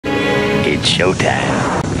It's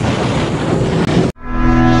showtime.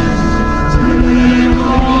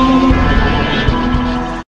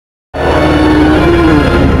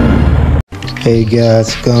 Hey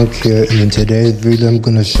guys, Skunk here, and in today's video I'm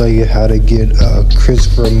going to show you how to get Cris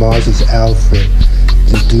Formage's outfit.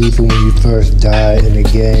 This dude from when you first die in the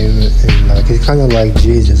game, and like it's kind of like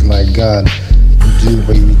Jesus, like God. The dude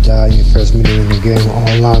where you die in your first minute in the game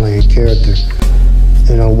online on your character.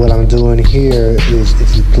 You know, what I'm doing here is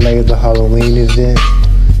if you play the Halloween event,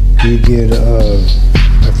 you get a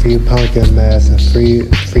free pumpkin mask and free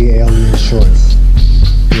alien shorts.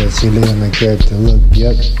 Yeah, see Leon, my character. Look,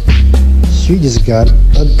 yep. She just got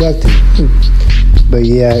abducted. But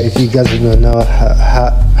yeah, if you guys want to know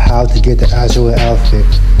how to get the actual outfit,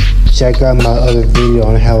 check out my other video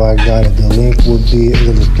on how I got it. The link will be in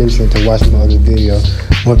the description to watch my other video.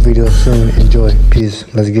 More videos soon. Enjoy. Peace.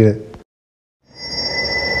 Let's get it.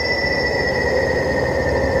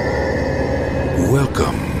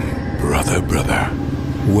 Welcome, brother.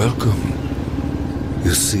 Welcome.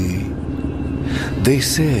 You see, they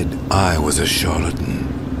said I was a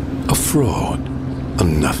charlatan, a fraud, a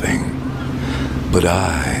nothing. But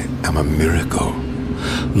I am a miracle.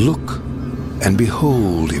 Look and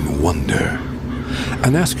behold in wonder.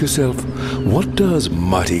 And ask yourself, what does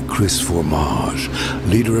mighty Cris Formage,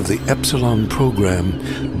 leader of the Epsilon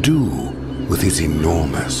program, do with his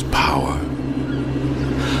enormous power?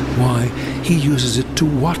 Why, he uses it to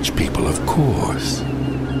watch people, of course.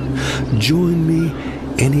 Join me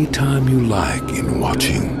anytime you like in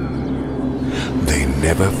watching. They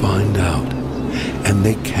never find out, and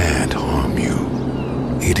they can't harm you.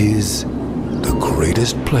 It is the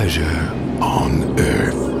greatest pleasure on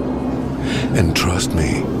earth. And trust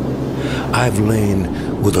me, I've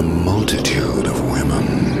lain with a multitude of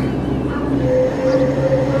women.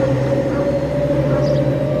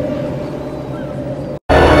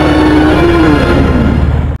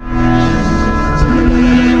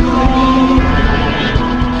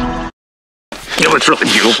 You know what's really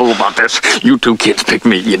beautiful about this? You two kids picked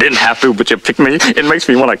me. You didn't have to, but you picked me. It makes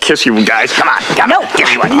me want to kiss you guys. Come on, give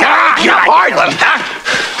me one. Come on, give me one.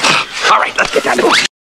 All right, let's get down to it.